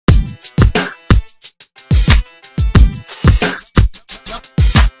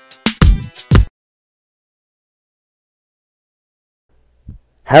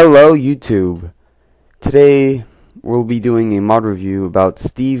Hello YouTube! Today we'll be doing a mod review about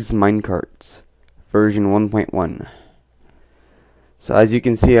Steve's Minecarts, version 1.1. So as you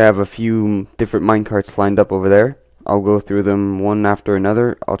can see, I have a few different minecarts lined up over there. I'll go through them one after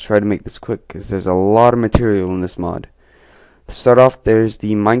another. I'll try to make this quick because there's a lot of material in this mod. To start off, there's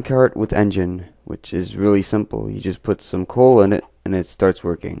the minecart with engine, which is really simple. You just put some coal in it and it starts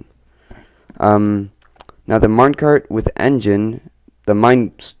working. Now the minecart with engine, the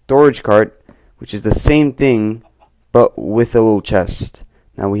mine storage cart, which is the same thing but with a little chest.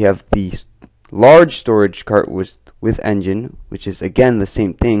 Now we have the large storage cart with engine, which is again the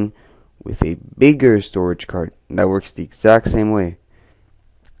same thing with a bigger storage cart that works the exact same way.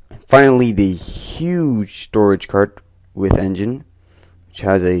 Finally, the huge storage cart with engine, which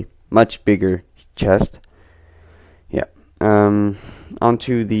has a much bigger chest. Yeah.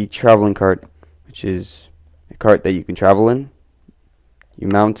 Onto the traveling cart, which is a cart that you can travel in. You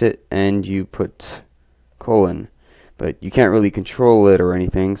mount it and you put coal in, but you can't really control it or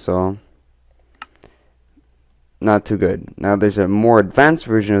anything, so not too good. Now there's a more advanced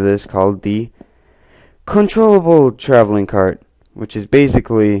version of this called the controllable traveling cart, which is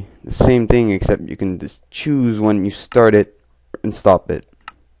basically the same thing except you can just choose when you start it and stop it.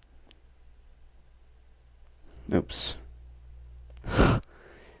 Oops.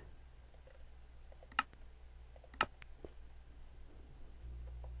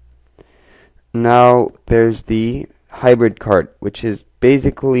 Now there's the hybrid cart, which is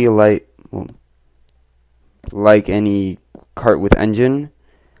basically like any cart with engine,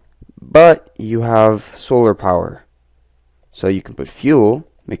 but you have solar power. So you can put fuel,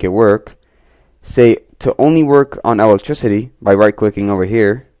 make it work. Say to only work on electricity by right-clicking over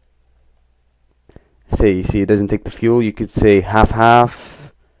here. Say, you see it doesn't take the fuel, you could say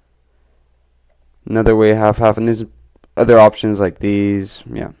half-half. Another way half-half, and there's other options like these,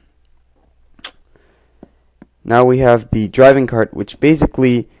 yeah. Now we have the driving cart, which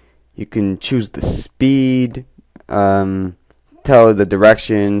basically you can choose the speed, tell the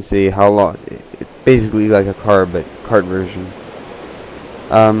direction, say how long. It's basically like a car, but cart version.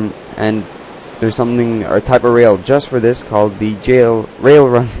 And there's a type of rail just for this called the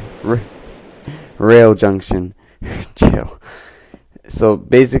rail junction. Jail. So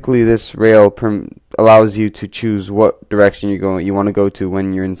basically, this rail allows you to choose what direction you want to go to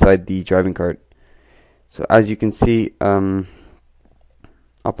when you're inside the driving cart. So as you can see, I'll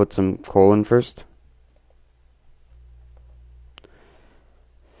put some coal in first.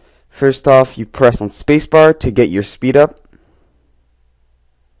 First off, you press on spacebar to get your speed up.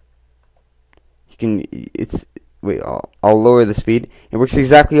 You can, I'll lower the speed. It works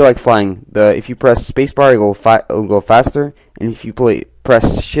exactly like flying. If you press spacebar, it'll go faster, and if you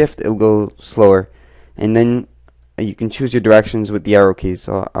press shift, it'll go slower. And then you can choose your directions with the arrow keys.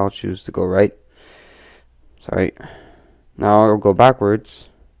 So I'll choose to go right. Sorry. Now I'll go backwards.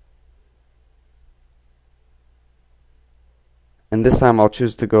 And this time I'll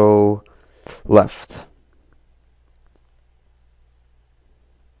choose to go left.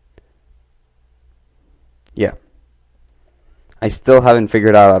 Yeah. I still haven't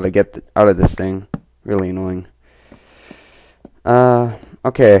figured out how to get out of this thing. Really annoying.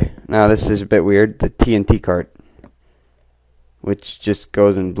 Okay. Now this is a bit weird. The TNT cart, which just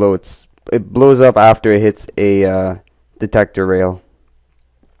goes and it blows up after it hits a detector rail.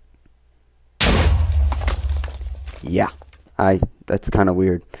 Yeah, that's kind of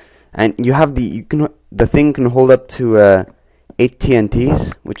weird. And you have the thing can hold up to 8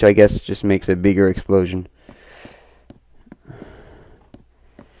 TNTs, which I guess just makes a bigger explosion.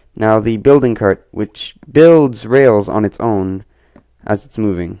 Now the building cart, which builds rails on its own as it's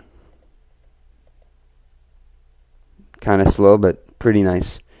moving. Kind of slow, but pretty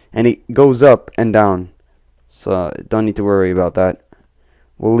nice. And it goes up and down, so don't need to worry about that.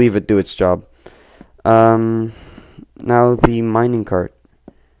 We'll leave it do its job. Now the mining cart,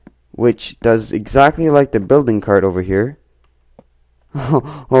 which does exactly like the building cart over here.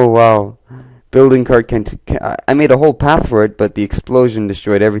 Oh wow, building cart I made a whole path for it, but the explosion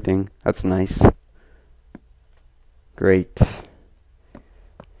destroyed everything. That's nice. Great.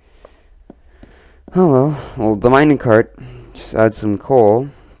 Oh well, the mining cart, just add some coal.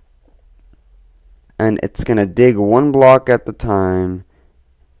 And it's gonna dig one block at the time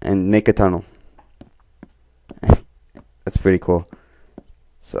and make a tunnel. That's pretty cool.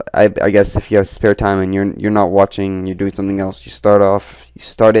 So I guess if you have spare time and you're not watching, you're doing something else, you start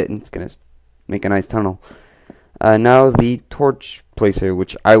it, and it's gonna make a nice tunnel. Now the torch placer,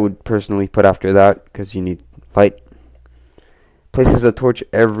 which I would personally put after that because you need light. Places a torch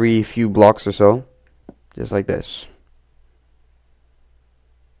every few blocks or so, just like this.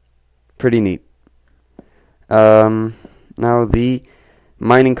 pretty neat. Now the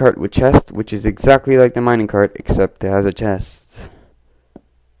mining cart with chest, which is exactly like the mining cart except it has a chest.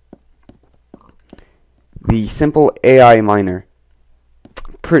 The simple AI miner.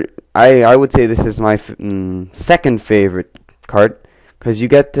 I would say this is my second favorite cart, because you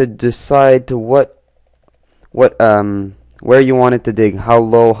get to decide to where you want it to dig, how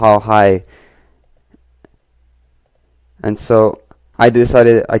low, how high. And so I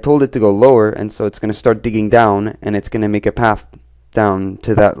told it to go lower, and so it's going to start digging down, and it's going to make a path down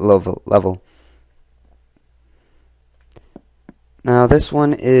to that level. Now this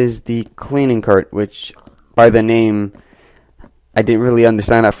one is the cleaning cart, which by the name I didn't really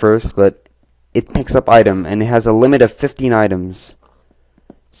understand at first, but it picks up item, and it has a limit of 15 items.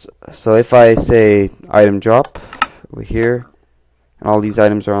 So if I say item drop over here, and all these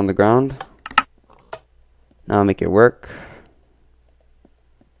items are on the ground, now I'll make it work.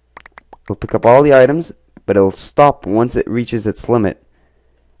 It'll pick up all the items, but it'll stop once it reaches its limit.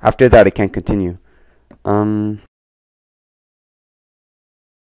 After that, it can't continue.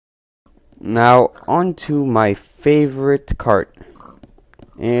 Now, on to my favorite cart.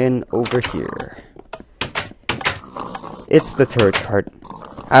 And over here. It's the turret cart.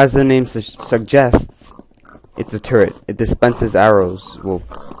 As the name suggests, it's a turret. It dispenses arrows. Well,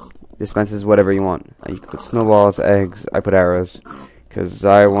 dispenses whatever you want. You can put snowballs, eggs. I put arrows, because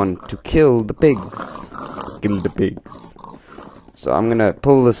I want to kill the pigs. Kill the pigs. So I'm gonna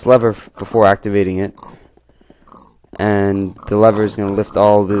pull this lever before activating it, and the lever is gonna lift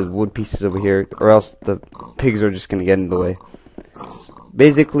all the wood pieces over here, or else the pigs are just gonna get in the way. So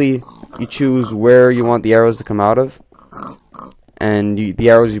basically, you choose where you want the arrows to come out of, and the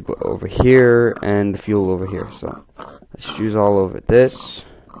arrows you put over here, and the fuel over here. So let's choose all over this.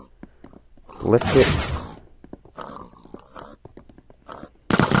 Lift it.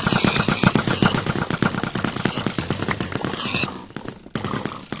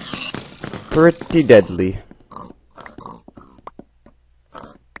 Pretty deadly.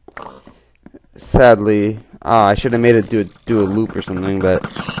 Sadly, I should have made it do a loop or something, but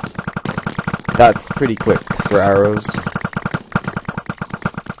that's pretty quick for arrows.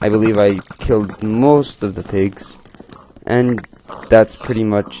 I believe I killed most of the pigs, and that's pretty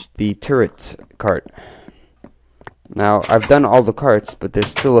much the turret cart. Now, I've done all the carts, but there's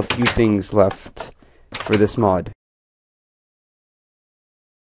still a few things left for this mod.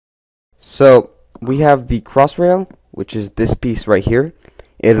 So, we have the cross rail, which is this piece right here.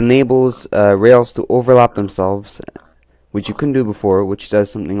 It enables rails to overlap themselves, which you couldn't do before, which does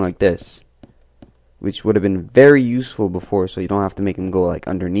something like this, which would have been very useful before, so you don't have to make them go like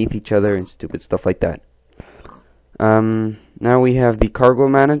underneath each other and stupid stuff like that. Now we have the cargo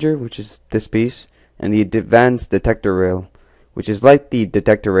manager, which is this piece, and the advanced detector rail, which is like the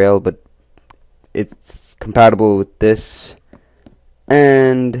detector rail, but it's compatible with this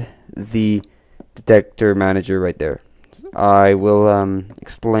and the detector manager right there. I will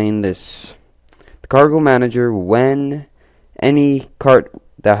explain this. The cargo manager, when any cart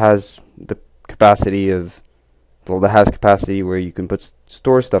that has the capacity of, well, that has capacity where you can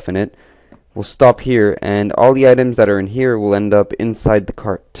store stuff in it, will stop here, and all the items that are in here will end up inside the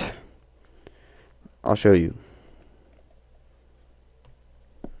cart. I'll show you.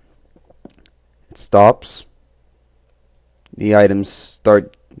 It stops. The items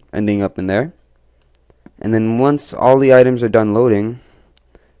start ending up in there. And then once all the items are done loading,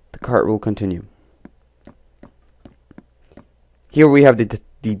 the cart will continue. Here we have the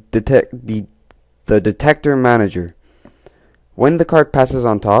detector manager. When the cart passes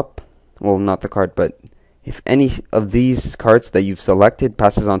on top, well, not the cart, but if any of these carts that you've selected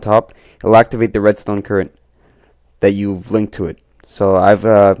passes on top, it'll activate the redstone current that you've linked to it. So I've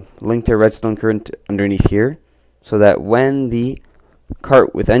linked a redstone current underneath here, so that when the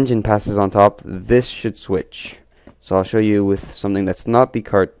cart with engine passes on top, this should switch. So I'll show you with something that's not the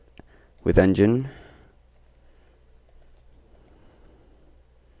cart with engine.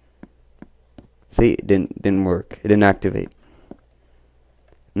 See, it didn't work. It didn't activate.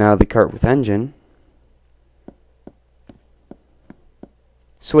 Now the cart with engine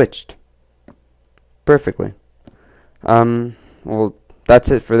switched perfectly. Well, that's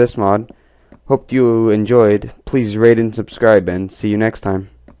it for this mod. Hope you enjoyed. Please rate and subscribe, and see you next time.